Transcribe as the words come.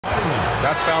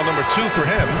That's foul number 2 for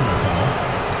him.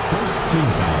 First team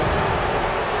foul.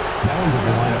 Now into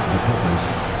the lineup for the Clippers.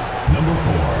 Number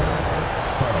 4,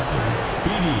 Carlton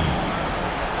Speedy.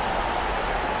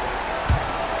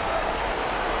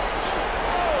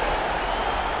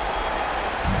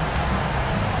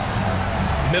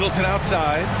 Middleton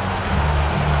outside.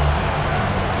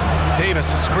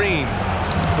 Davis a screen.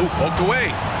 Ooh, poked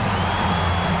away.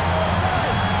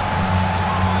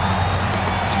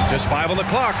 Just 5 on the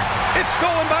clock. It's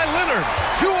stolen by Leonard.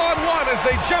 2-on-1 as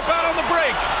they jump out on the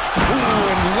break. Ooh,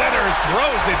 and Leonard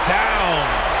throws it down.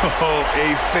 Oh,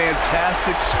 a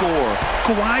fantastic score.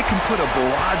 Kawhi can put a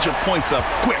barrage of points up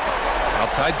quick.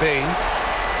 Outside Bane.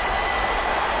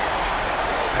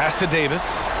 Pass to Davis.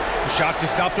 Shot to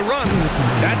stop the run.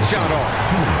 That shot off.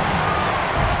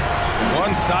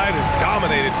 One side is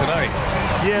dominated tonight.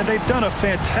 Yeah, they've done a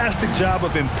fantastic job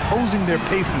of imposing their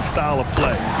pace and style of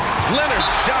play.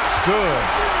 Leonard's shot's good.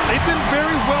 They've been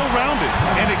very well-rounded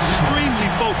and extremely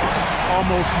focused.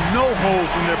 Almost no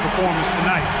holes in their performance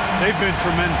tonight. They've been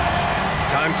tremendous.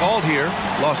 Time called here.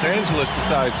 Los Angeles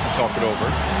decides to talk it over.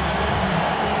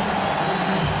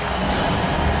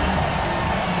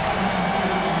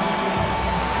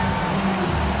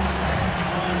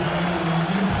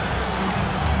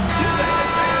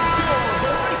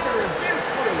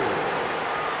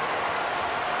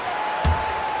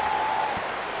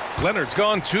 Leonard's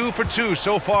gone 2 for 2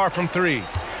 so far from 3.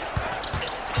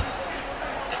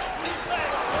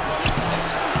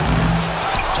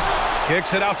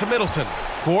 Kicks it out to Middleton.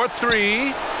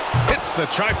 4-3. Hits the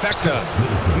trifecta.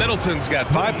 Middleton's got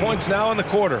 5 points now in the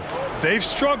quarter. They've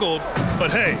struggled, but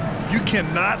hey, you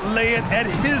cannot lay it at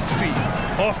his feet.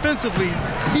 Offensively,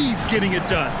 he's getting it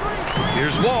done.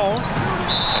 Here's Wall.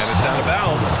 And it's out of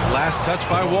bounds. Last touch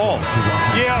by Wall.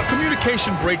 Yeah,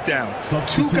 communication breakdown.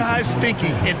 2 guys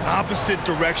thinking in opposite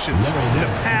directions. The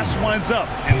pass winds up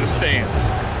in the stands.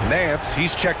 Nance,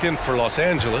 he's checked in for Los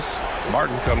Angeles.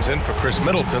 Martin comes in for Chris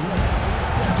Middleton.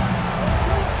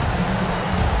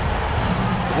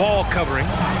 Wall covering.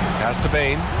 Pass to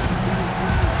Bane.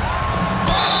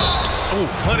 Oh,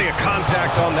 plenty of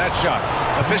contact on that shot.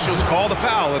 Officials call the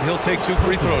foul, and he'll take 2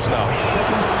 free throws now.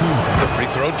 The free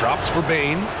throw drops for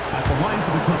Bane. At the line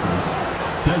for the Clippers,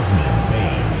 Desmond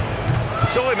Bane.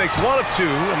 So he makes 1 of 2,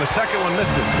 and the second one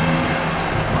misses.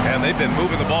 And they've been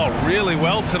moving the ball really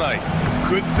well tonight.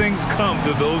 Good things come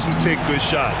to those who take good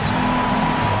shots.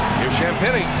 Here's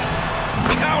Champagnie.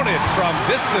 Counted from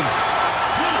distance.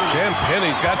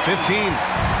 Champagnie's got 15.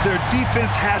 Their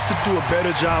defense has to do a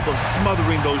better job of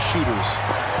smothering those shooters.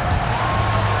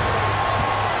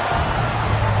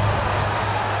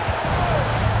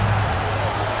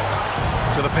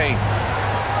 To the paint.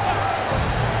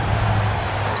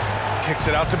 Kicks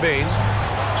it out to Bane.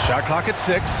 Shot clock at 6.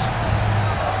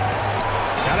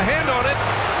 Got a hand on it.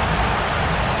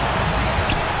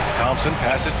 Thompson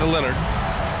passes to Leonard.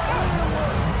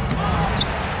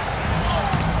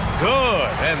 Good,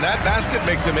 and that basket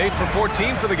makes him 8 for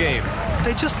 14 for the game.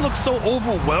 They just look so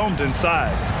overwhelmed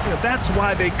inside. Yeah, that's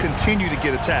why they continue to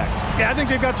get attacked. Yeah, I think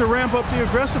they've got to ramp up the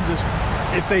aggressiveness.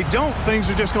 If they don't, things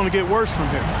are just going to get worse from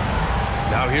here.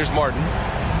 Now here's Martin.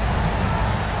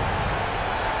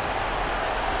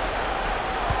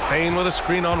 Payne with a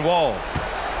screen on Wall.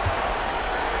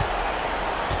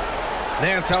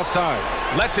 Nance outside.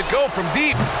 Lets it go from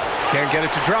deep. Can't get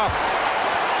it to drop.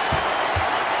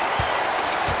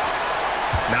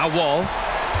 Now Wall.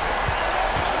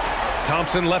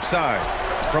 Thompson left side.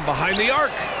 From behind the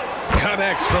arc.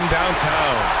 Connects from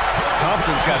downtown.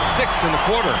 Thompson's got 6 in the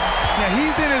quarter. Yeah,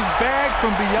 he's in his bag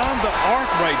from beyond the arc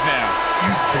right now.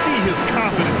 You see his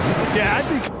confidence. Yeah, I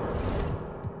think...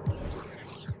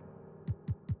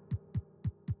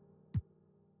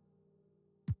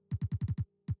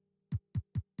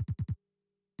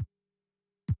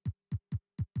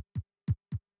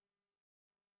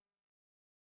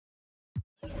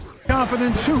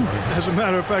 confident too. As a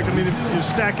matter of fact, I mean, if you're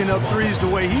stacking up threes the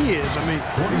way he is, I mean,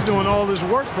 he's doing all this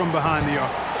work from behind the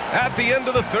arc. At the end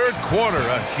of the third quarter,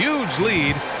 a huge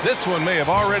lead. This one may have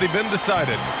already been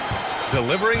decided.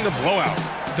 Delivering the blowout.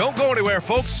 Don't go anywhere,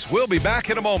 folks. We'll be back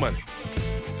in a moment.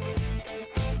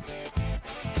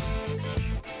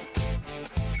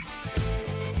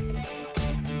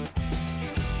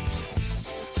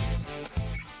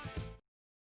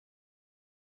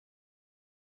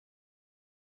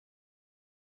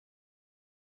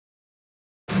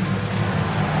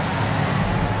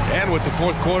 And with the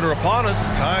fourth quarter upon us,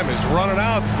 time is running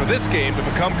out for this game to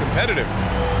become competitive.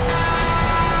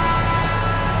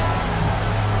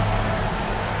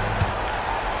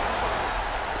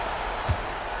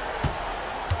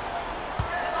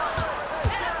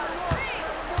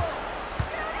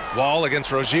 Wall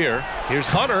against Rozier. Here's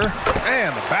Hunter,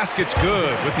 and the basket's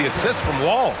good with the assist from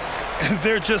Wall. And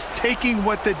they're just taking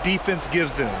what the defense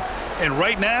gives them. And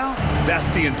right now, that's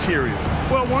the interior.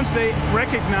 Well, once they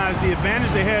recognized the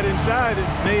advantage they had inside,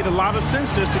 it made a lot of sense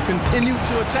just to continue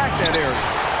to attack that area.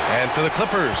 And for the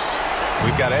Clippers,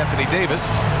 we've got Anthony Davis.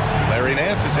 Larry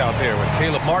Nance is out there with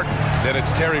Caleb Martin. Then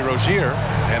it's Terry Rozier,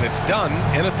 and it's done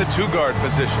in at the 2-guard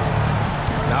position.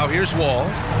 Now here's Wall.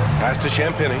 Pass to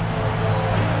Champagny.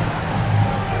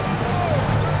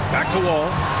 Back to Wall.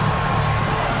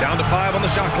 Down to 5 on the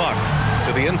shot clock.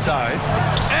 To the inside.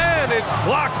 And it's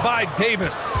blocked by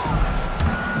Davis.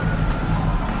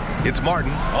 It's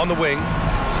Martin on the wing.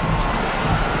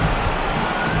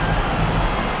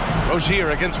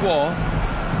 Rozier against Wall.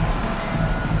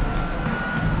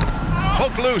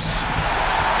 Poke loose.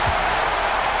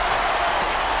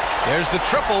 There's the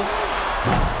triple.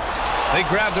 They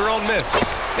grab their own miss.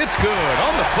 It's good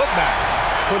on the putback.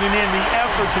 Putting in the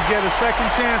effort to get a second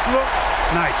chance look.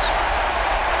 Nice.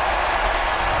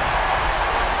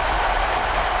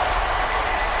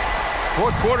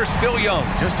 Fourth quarter still young.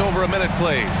 Just over a minute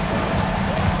played.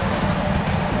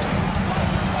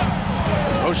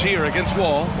 Rozier against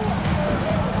Wall.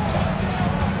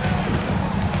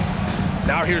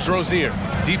 Now here's Rozier.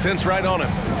 Defense right on him.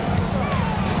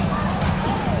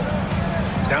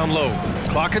 Down low.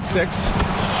 Clock at 6.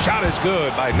 Shot is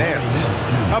good by Nance.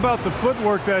 How about the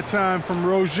footwork that time from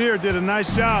Rozier? Did a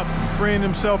nice job freeing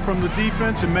himself from the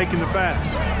defense and making the pass.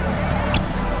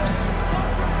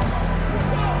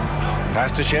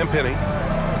 Pass to Champagny.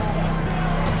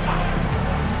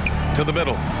 To the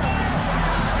middle.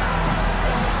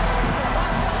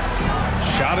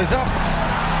 Shot is up.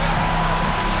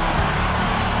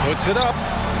 Puts it up.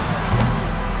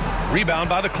 Rebound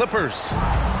by the Clippers.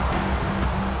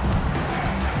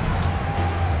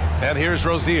 And here's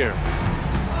Rozier.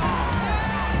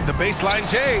 The baseline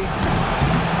J.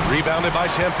 Rebounded by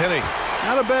Champagny.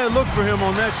 Not a bad look for him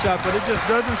on that shot, but it just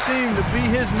doesn't seem to be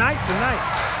his night tonight.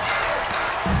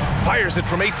 Fires it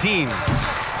from 18.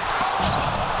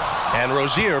 And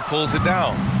Rozier pulls it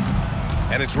down.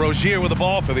 And it's Rozier with the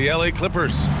ball for the LA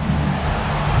Clippers.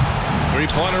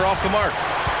 Three-pointer off the mark.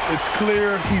 It's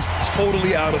clear he's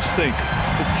totally out of sync.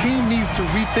 The team needs to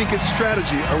rethink its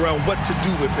strategy around what to do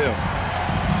with him.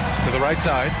 To the right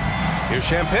side. Here's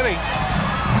Champagny.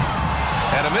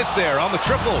 And a miss there on the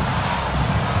triple.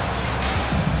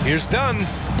 Here's Dunn.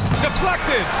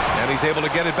 Deflected. And he's able to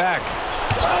get it back.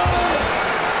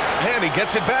 And he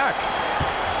gets it back.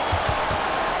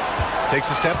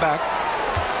 Takes a step back.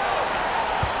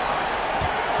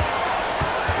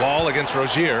 Wall against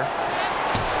Rozier.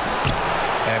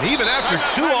 And even after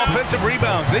 2 offensive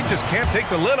rebounds, they just can't take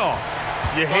the lid off.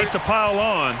 You hate to pile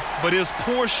on, but his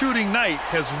poor shooting night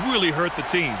has really hurt the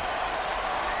team.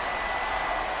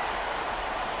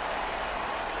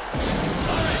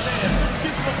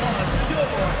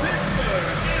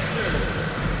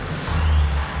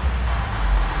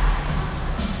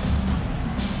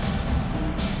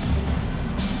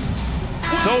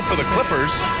 So for the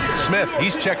Clippers, Smith,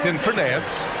 he's checked in for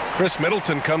Nance. Chris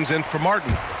Middleton comes in for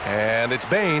Martin. And it's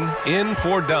Bane in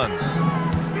for Dunn.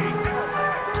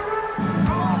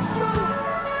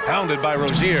 Pounded by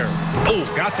Rozier. Oh,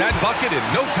 got that bucket in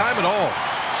no time at all.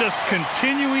 Just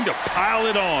continuing to pile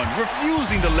it on,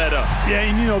 refusing to let up. Yeah,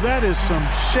 and you know, that is some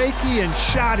shaky and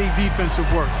shoddy defensive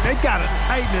work. They got to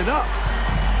tighten it up.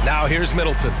 Now here's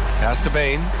Middleton. Pass to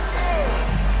Bane.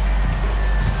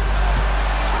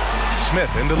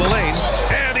 Smith into the lane.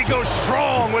 And he goes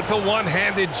strong with the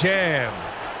one-handed jam.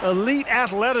 Elite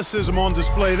athleticism on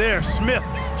display there. Smith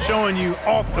showing you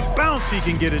off the bounce he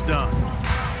can get it done.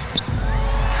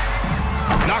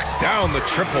 Knocks down the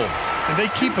triple. And they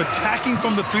keep attacking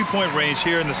from the three-point range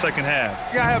here in the second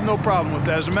half. Yeah, I have no problem with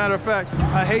that. As a matter of fact,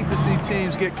 I hate to see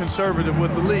teams get conservative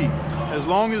with the lead. As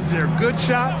long as they're good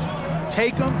shots,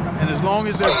 take them. And as long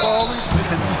as they're falling,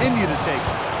 continue to take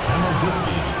them.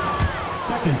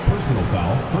 Second personal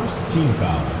foul, first team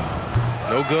foul.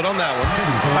 No good on that one.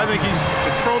 I think he's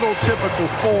the prototypical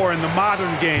 4 in the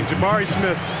modern game. Jabari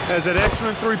Smith has an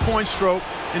excellent three-point stroke,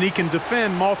 and he can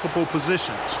defend multiple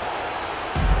positions.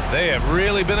 They have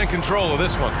really been in control of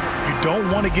this one. You don't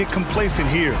want to get complacent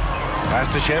here. Pass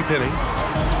to Champagny.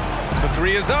 The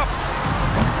 3 is up.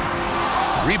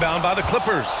 Rebound by the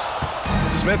Clippers.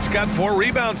 Smith's got 4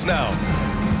 rebounds now.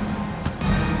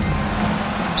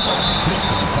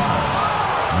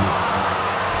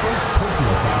 First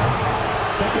personal foul,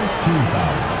 second team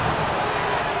foul.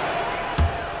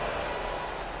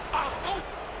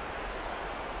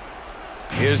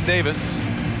 Here's Davis.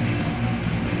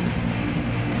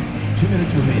 2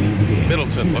 minutes remaining in the game.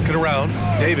 Middleton looking around.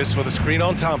 Davis with a screen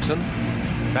on Thompson.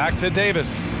 Back to Davis.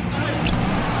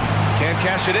 Can't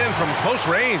cash it in from close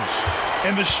range.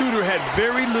 And the shooter had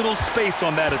very little space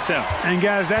on that attempt. And,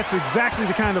 guys, that's exactly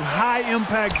the kind of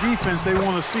high-impact defense they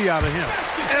want to see out of him.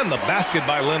 And the basket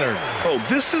by Leonard. Oh,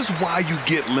 this is why you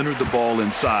get Leonard the ball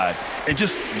inside and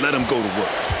just let him go to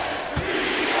work.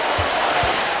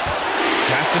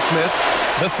 Pass to Smith.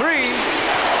 The three.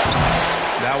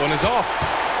 That one is off.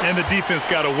 And the defense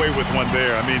got away with one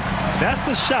there. I mean, that's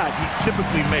a shot he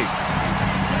typically makes.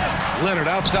 Leonard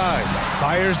outside.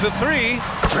 Fires the three.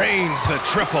 Drains the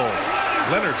triple.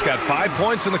 Leonard's got 5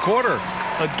 points in the quarter.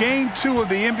 A Game 2 of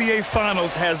the NBA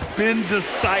Finals has been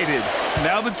decided.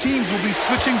 Now the teams will be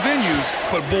switching venues,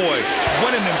 but boy,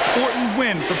 what an important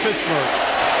win for Pittsburgh.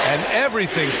 And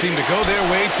everything seemed to go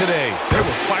their way today. They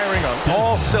were firing on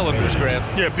all cylinders, Grant.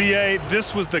 Yeah, B.A.,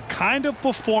 this was the kind of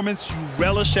performance you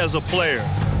relish as a player.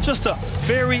 Just a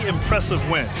very impressive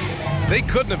win. They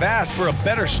couldn't have asked for a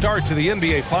better start to the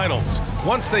NBA Finals.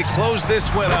 Once they close this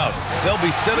win out, they'll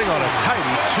be sitting on a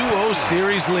tidy 2-0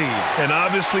 series lead. And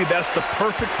obviously, that's the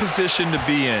perfect position to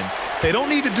be in. They don't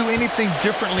need to do anything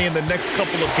differently in the next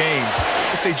couple of games.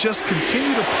 If they just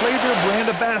continue to play their brand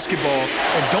of basketball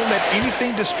and don't let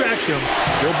anything distract them,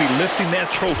 they'll be lifting that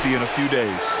trophy in a few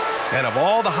days. And of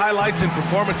all the highlights and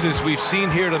performances we've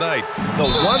seen here tonight, the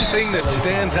one thing that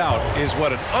stands out is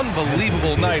what an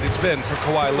unbelievable night it's been for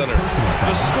Kawhi Leonard.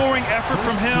 The scoring effort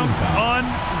from him,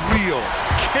 unreal.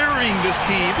 Carrying this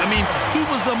team, I mean, he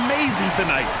was amazing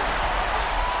tonight.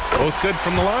 Both good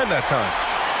from the line that time.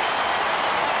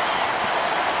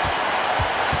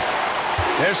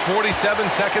 There's 47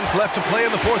 seconds left to play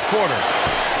in the fourth quarter.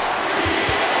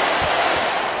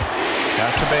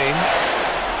 Pass to Bain.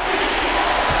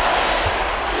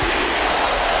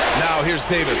 Now here's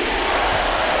Davis.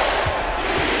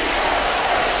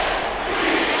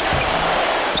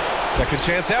 Second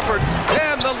chance effort.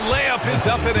 And the layup is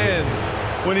up and in.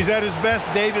 When he's at his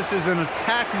best, Davis is in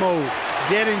attack mode,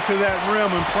 getting to that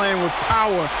rim and playing with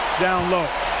power down low.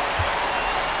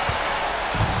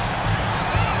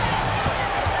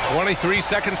 23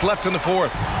 seconds left in the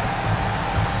fourth.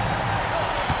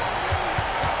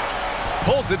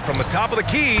 Pulls it from the top of the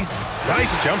key.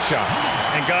 Nice jump shot.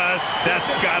 And guys, that's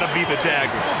got to be the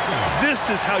dagger. This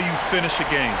is how you finish a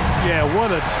game. Yeah,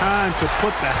 what a time to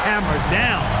put the hammer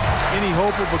down. Any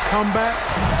hope of a comeback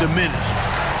diminished.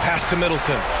 Pass to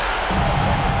Middleton.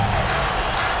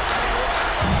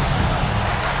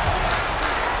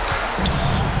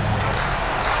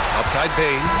 Outside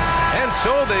Bain. And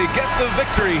so they get the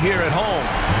victory here at home.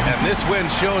 And this win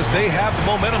shows they have the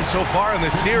momentum so far in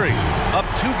this series. Up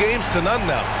 2 games to none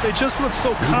now. They just look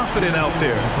so confident out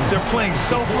there. They're playing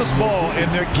selfless ball, and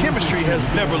their chemistry has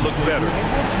never looked better.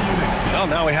 Well,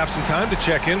 now we have some time to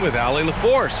check in with Allie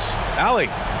LaForce. Allie.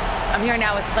 I'm here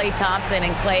now with Klay Thompson.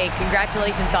 And Klay,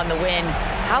 congratulations on the win.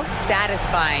 How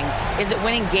satisfying is it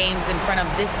winning games in front of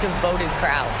this devoted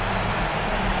crowd?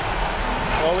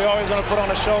 Well, we always want to put on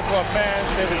a show for our fans.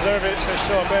 They deserve it. They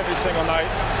show up every single night.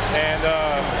 And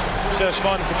it's just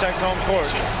fun to protect home court.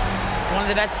 It's one of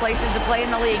the best places to play in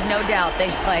the league, no doubt.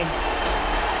 Thanks, Klay.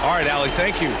 All right, Allie,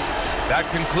 thank you. That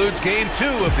concludes Game 2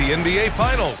 of the NBA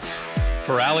Finals.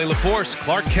 For Allie LaForce,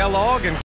 Clark Kellogg, and